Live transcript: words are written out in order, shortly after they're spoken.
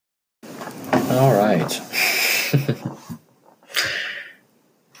All right.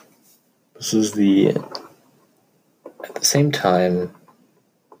 This is at the same time,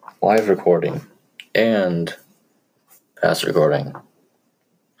 live recording and past recording.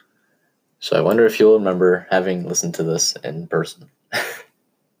 So I wonder if you'll remember having listened to this in person.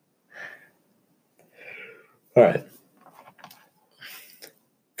 All right.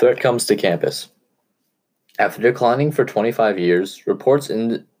 Threat comes to campus. After declining for 25 years,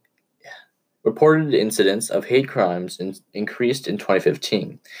 reported incidents of hate crimes increased in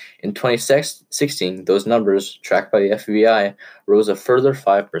 2015. In 2016, those numbers, tracked by the FBI, rose a further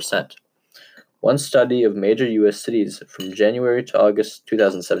 5%. One study of major U.S. cities from January to August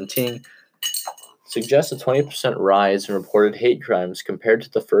 2017 suggests a 20% rise in reported hate crimes compared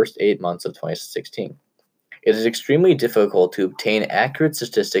to the first 8 months of 2016. It is extremely difficult to obtain accurate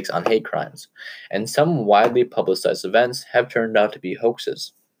statistics on hate crimes, and some widely publicized events have turned out to be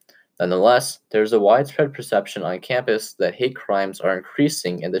hoaxes. Nonetheless, there is a widespread perception on campus that hate crimes are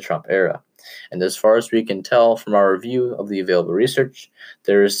increasing in the Trump era, and as far as we can tell from our review of the available research,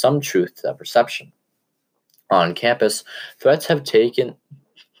 there is some truth to that perception. On campus, threats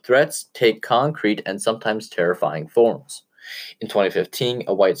take concrete and sometimes terrifying forms. In 2015,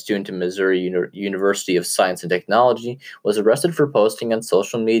 a white student in Missouri University of Science and Technology was arrested for posting on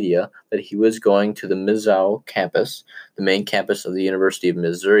social media that he was going to the Mizzou campus, the main campus of the University of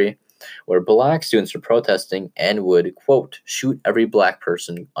Missouri, where black students were protesting and would, quote, shoot every black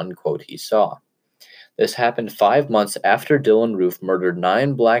person, unquote, he saw. This happened 5 months after Dylann Roof murdered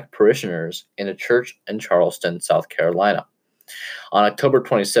 9 black parishioners in a church in Charleston, South Carolina. On October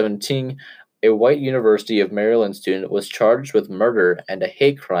 2017, a white University of Maryland student was charged with murder and a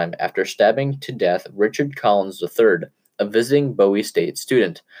hate crime after stabbing to death Richard Collins III, a visiting Bowie State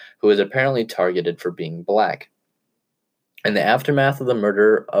student, who was apparently targeted for being black. In the aftermath of the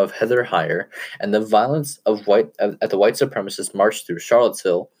murder of Heather Heyer and the violence at the white supremacist march through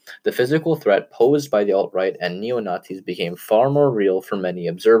Charlottesville, the physical threat posed by the alt-right and neo-Nazis became far more real for many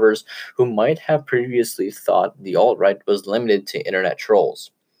observers who might have previously thought the alt-right was limited to internet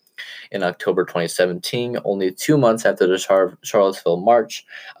trolls. In October 2017, only 2 months after the Charlottesville march,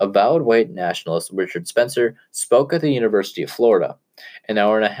 avowed white nationalist Richard Spencer spoke at the University of Florida. An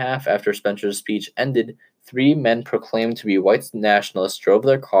hour and a half after Spencer's speech ended, 3 men proclaimed to be white nationalists drove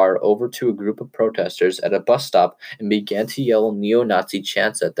their car over to a group of protesters at a bus stop and began to yell neo-Nazi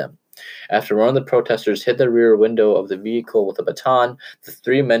chants at them. After one of the protesters hit the rear window of the vehicle with a baton, the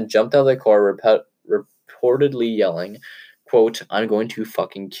 3 men jumped out of the car, reportedly yelling, quote, I'm going to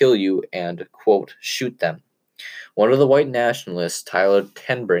fucking kill you, and, quote, shoot them. One of the white nationalists, Tyler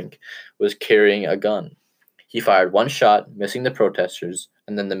Tenbrink, was carrying a gun. He fired 1 shot, missing the protesters,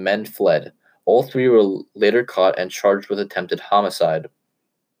 and then the men fled. All 3 were later caught and charged with attempted homicide.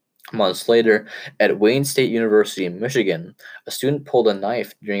 Months later, at Wayne State University in Michigan, a student pulled a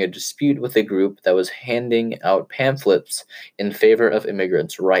knife during a dispute with a group that was handing out pamphlets in favor of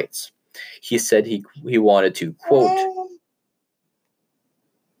immigrants' rights. He said he wanted to, quote,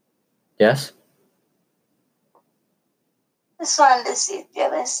 yes? Just wanted to see if you're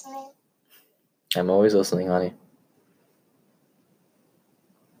listening. I'm always listening, honey.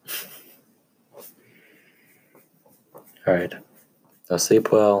 All right. Now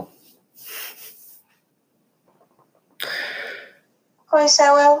sleep well. Of course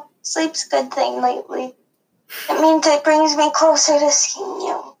I will. Sleep's a good thing lately. It means it brings me closer to seeing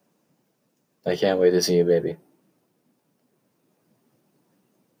you. I can't wait to see you, baby.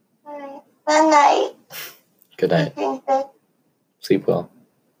 Alright. Good night. Good night. Good. Sleep well.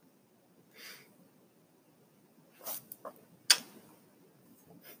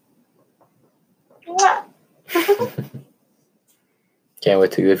 Can't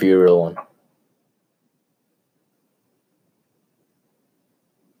wait to give you a real one.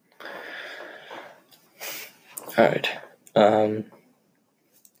 Alright.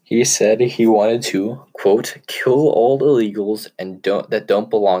 He said he wanted to, quote, kill all illegals and that don't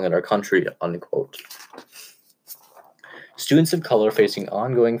belong in our country, unquote. Students of color facing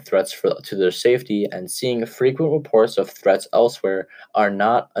ongoing threats to their safety and seeing frequent reports of threats elsewhere are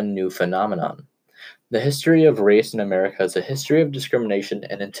not a new phenomenon. The history of race in America is a history of discrimination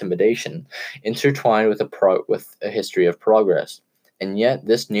and intimidation, intertwined with a history of progress. And yet,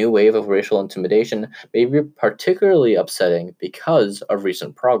 this new wave of racial intimidation may be particularly upsetting because of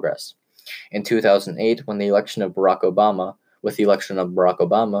recent progress. In 2008, with the election of Barack Obama,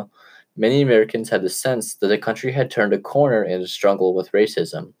 many Americans had the sense that the country had turned a corner in its struggle with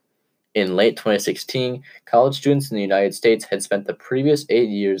racism. In late 2016, college students in the United States had spent the previous 8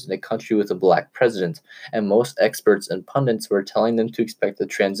 years in a country with a black president, and most experts and pundits were telling them to expect the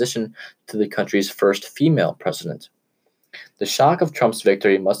transition to the country's first female president. The shock of Trump's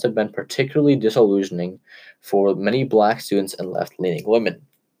victory must have been particularly disillusioning for many black students and left-leaning women.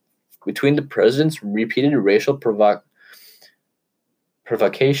 Between the president's repeated racial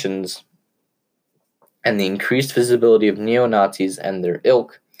provocations and the increased visibility of neo-Nazis and their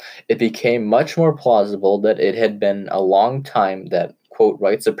ilk, it became much more plausible that it had been a long time that, quote,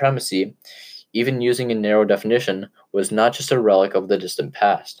 white supremacy, even using a narrow definition, was not just a relic of the distant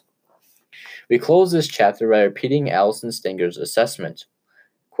past. We close this chapter by repeating Alison Stanger's assessment.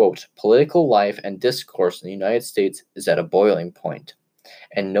 Quote, political life and discourse in the United States is at a boiling point,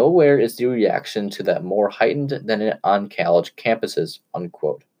 and nowhere is the reaction to that more heightened than on college campuses,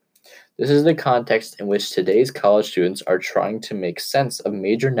 unquote. This is the context in which today's college students are trying to make sense of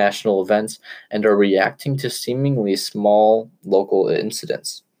major national events and are reacting to seemingly small local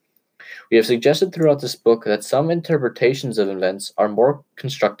incidents. We have suggested throughout this book that some interpretations of events are more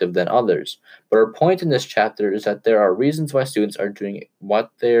constructive than others, but our point in this chapter is that there are reasons why students are doing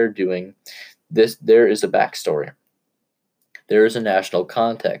what they're doing. There is a backstory. There is a national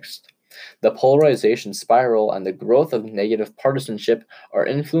context. The polarization spiral and the growth of negative partisanship are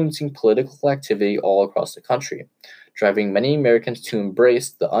influencing political activity all across the country, driving many Americans to embrace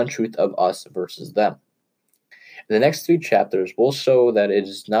the untruth of us versus them. In the next 3 chapters, we'll show that it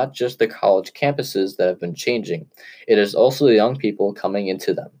is not just the college campuses that have been changing, it is also the young people coming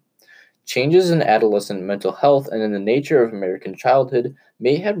into them. Changes in adolescent mental health and in the nature of American childhood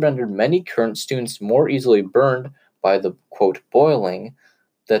may have rendered many current students more easily burned by the, quote, boiling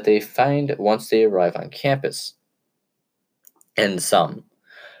that they find once they arrive on campus. And some.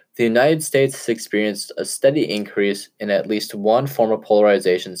 The United States has experienced a steady increase in at least one form of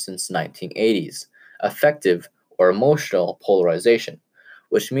polarization since the 1980s, affective or emotional polarization,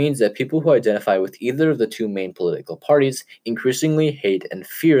 which means that people who identify with either of the two main political parties increasingly hate and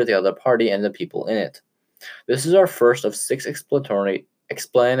fear the other party and the people in it. This is our first of 6 explanatory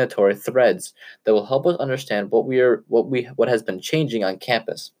threads that will help us understand what has been changing on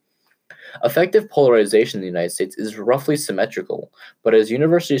campus. Affective polarization in the United States is roughly symmetrical, but as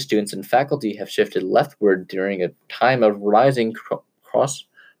university students and faculty have shifted leftward during a time of rising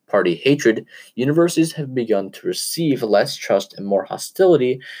cross-party hatred, universities have begun to receive less trust and more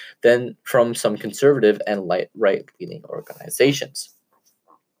hostility than from some conservative and right-leaning organizations.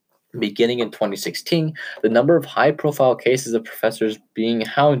 Beginning in 2016, the number of high-profile cases of professors being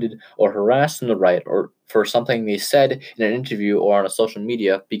hounded or harassed on the right or for something they said in an interview or on a social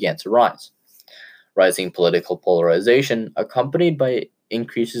media began to rise. Rising political polarization, accompanied by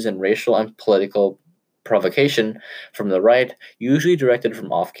increases in racial and political provocation from the right, usually directed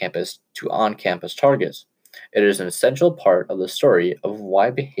from off-campus to on-campus targets. It is an essential part of the story of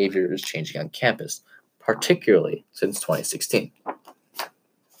why behavior is changing on campus, particularly since 2016.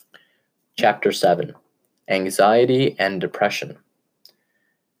 Chapter 7. Anxiety and Depression.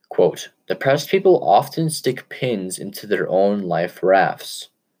 Quote, depressed people often stick pins into their own life rafts.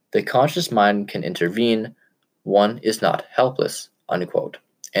 The conscious mind can intervene. One is not helpless, unquote.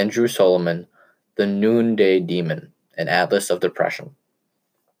 Andrew Solomon, The Noonday Demon, an Atlas of Depression.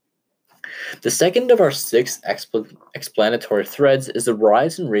 The second of our 6 explanatory threads is the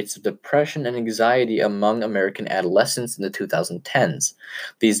rise in rates of depression and anxiety among American adolescents in the 2010s.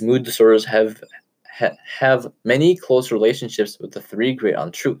 These mood disorders have many close relationships with the 3 great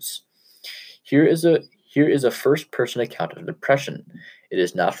untruths. Here is a first-person account of depression. It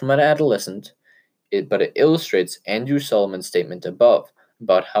is not from an adolescent, but it illustrates Andrew Solomon's statement above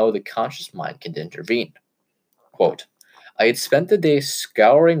about how the conscious mind can intervene. Quote, I had spent the day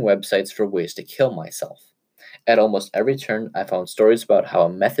scouring websites for ways to kill myself. At almost every turn, I found stories about how a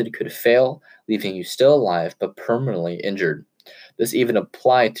method could fail, leaving you still alive but permanently injured. This even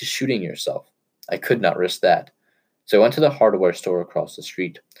applied to shooting yourself. I could not risk that. So I went to the hardware store across the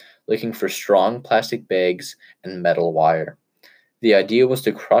street, looking for strong plastic bags and metal wire. The idea was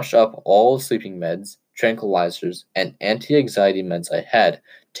to crush up all the sleeping meds, tranquilizers, and anti-anxiety meds I had,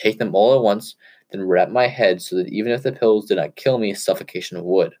 take them all at once, then wrap my head so that even if the pills did not kill me, suffocation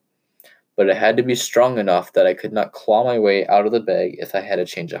would. But it had to be strong enough that I could not claw my way out of the bag if I had a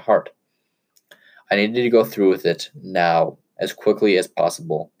change of heart. I needed to go through with it now, as quickly as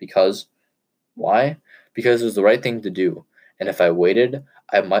possible, because... Why? Because it was the right thing to do, and if I waited,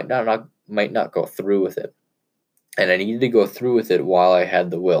 I might not go through with it. And I needed to go through with it while I had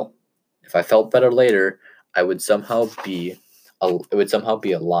the will. If I felt better later, it would somehow be a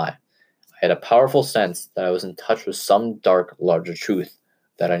lie. I had a powerful sense that I was in touch with some dark, larger truth,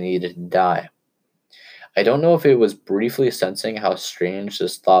 that I needed to die. I don't know if it was briefly sensing how strange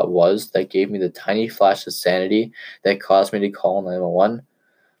this thought was that gave me the tiny flash of sanity that caused me to call 911.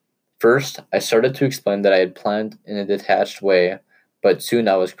 First, I started to explain that I had planned in a detached way, but soon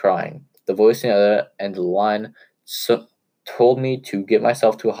I was crying. The voice on the other end of the line told me to get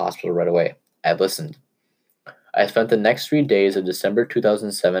myself to a hospital right away. I listened. I spent the next 3 days of December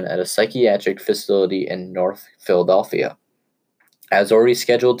 2007 at a psychiatric facility in North Philadelphia. I was already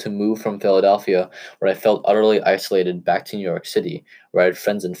scheduled to move from Philadelphia, where I felt utterly isolated, back to New York City, where I had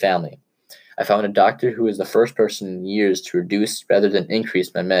friends and family. I found a doctor who was the first person in years to reduce rather than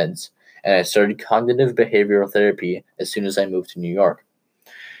increase my meds, and I started cognitive behavioral therapy as soon as I moved to New York.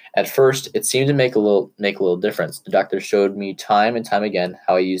 At first, it seemed to make a little difference. The doctor showed me time and time again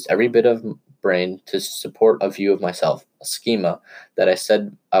how I used every bit of brain to support a view of myself, a schema that I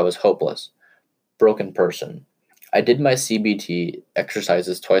said I was hopeless, broken person. I did my CBT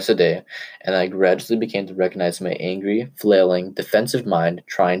exercises twice a day, and I gradually began to recognize my angry, flailing, defensive mind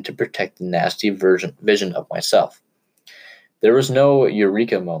trying to protect the nasty vision of myself. There was no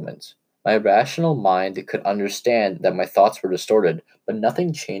eureka moment. My rational mind could understand that my thoughts were distorted, but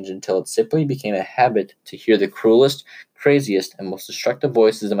nothing changed until it simply became a habit to hear the cruelest, craziest, and most destructive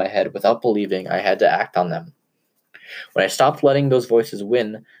voices in my head without believing I had to act on them. When I stopped letting those voices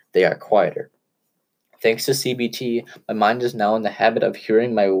win, they got quieter. Thanks to CBT, my mind is now in the habit of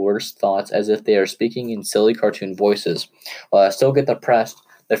hearing my worst thoughts as if they are speaking in silly cartoon voices. While I still get depressed,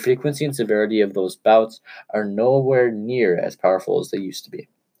 the frequency and severity of those bouts are nowhere near as powerful as they used to be.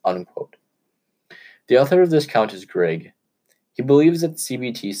 Unquote. The author of this count is Greg. He believes that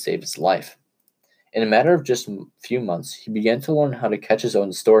CBT saved his life. In a matter of just a few months, he began to learn how to catch his own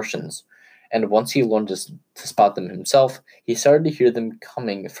distortions, and once he learned to spot them himself, he started to hear them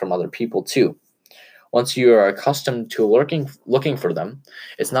coming from other people too. Once you are accustomed to looking for them,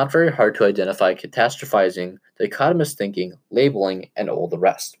 it's not very hard to identify catastrophizing, dichotomous thinking, labeling, and all the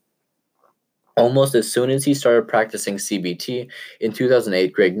rest. Almost as soon as he started practicing CBT in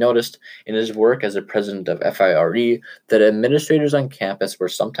 2008, Greg noticed in his work as a president of FIRE that administrators on campus were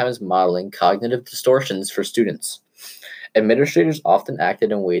sometimes modeling cognitive distortions for students. Administrators often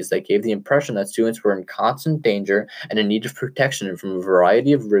acted in ways that gave the impression that students were in constant danger and in need of protection from a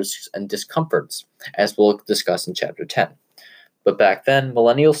variety of risks and discomforts, as we'll discuss in Chapter 10. But back then,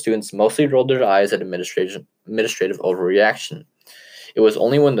 millennial students mostly rolled their eyes at administrative overreaction. It was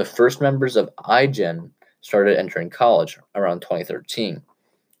only when the first members of iGen started entering college, around 2013,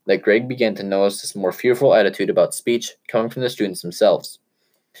 that Greg began to notice this more fearful attitude about speech coming from the students themselves.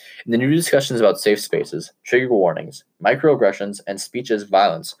 In the new discussions about safe spaces, trigger warnings, microaggressions, and speech as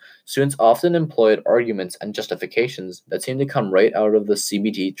violence, students often employed arguments and justifications that seemed to come right out of the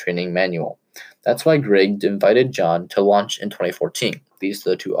CBT training manual. That's why Greg invited John to launch in 2014. These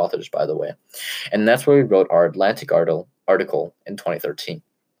are the two authors, by the way. And that's where we wrote our Atlantic article in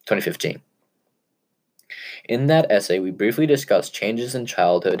 2015. In that essay, we briefly discussed changes in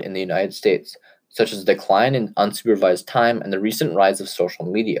childhood in the United States, such as the decline in unsupervised time and the recent rise of social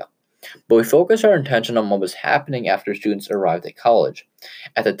media. But we focused our attention on what was happening after students arrived at college.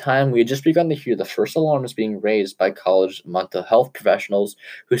 At the time, we had just begun to hear the first alarms being raised by college mental health professionals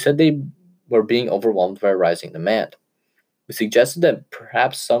who said they were being overwhelmed by rising demand. We suggested that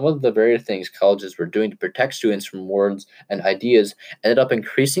perhaps some of the very things colleges were doing to protect students from words and ideas ended up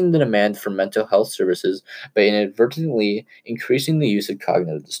increasing the demand for mental health services by inadvertently increasing the use of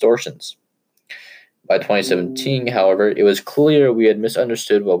cognitive distortions. By 2017, however, it was clear we had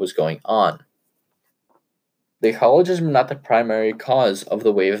misunderstood what was going on. The colleges were not the primary cause of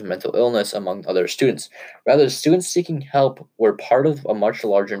the wave of mental illness among other students. Rather, students seeking help were part of a much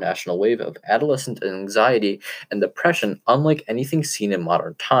larger national wave of adolescent anxiety and depression unlike anything seen in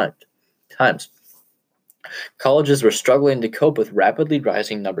modern times. Colleges were struggling to cope with rapidly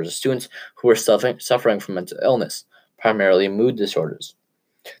rising numbers of students who were suffering from mental illness, primarily mood disorders.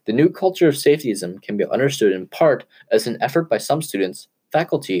 The new culture of safetyism can be understood in part as an effort by some students,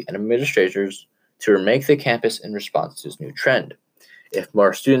 faculty, and administrators to remake the campus in response to this new trend. If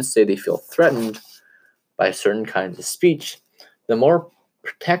more students say they feel threatened by certain kinds of speech, the more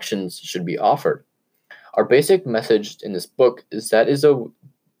protections should be offered. Our basic message in this book is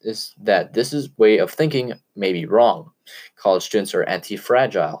that this way of thinking may be wrong. College students are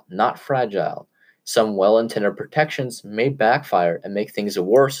anti-fragile, not fragile. Some well-intended protections may backfire and make things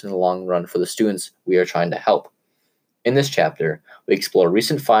worse in the long run for the students we are trying to help. In this chapter, we explore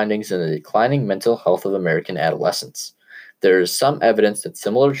recent findings in the declining mental health of American adolescents. There is some evidence that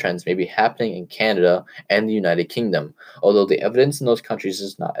similar trends may be happening in Canada and the United Kingdom, although the evidence in those countries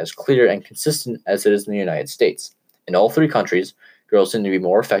is not as clear and consistent as it is in the United States. In all three countries, Girls seem to be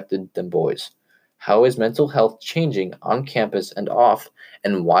more affected than boys. How is mental health changing on campus and off,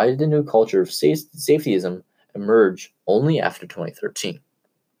 and why did the new culture of safetyism emerge only after 2013?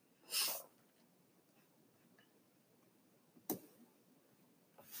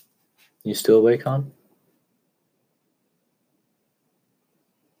 You still awake, Hon?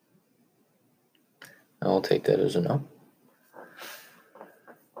 I'll take that as a no.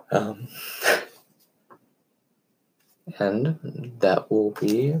 And that will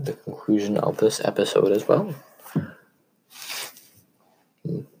be the conclusion of this episode as well.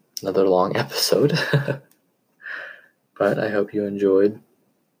 Another long episode. But I hope you enjoyed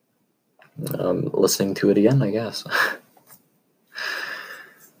listening to it again, I guess.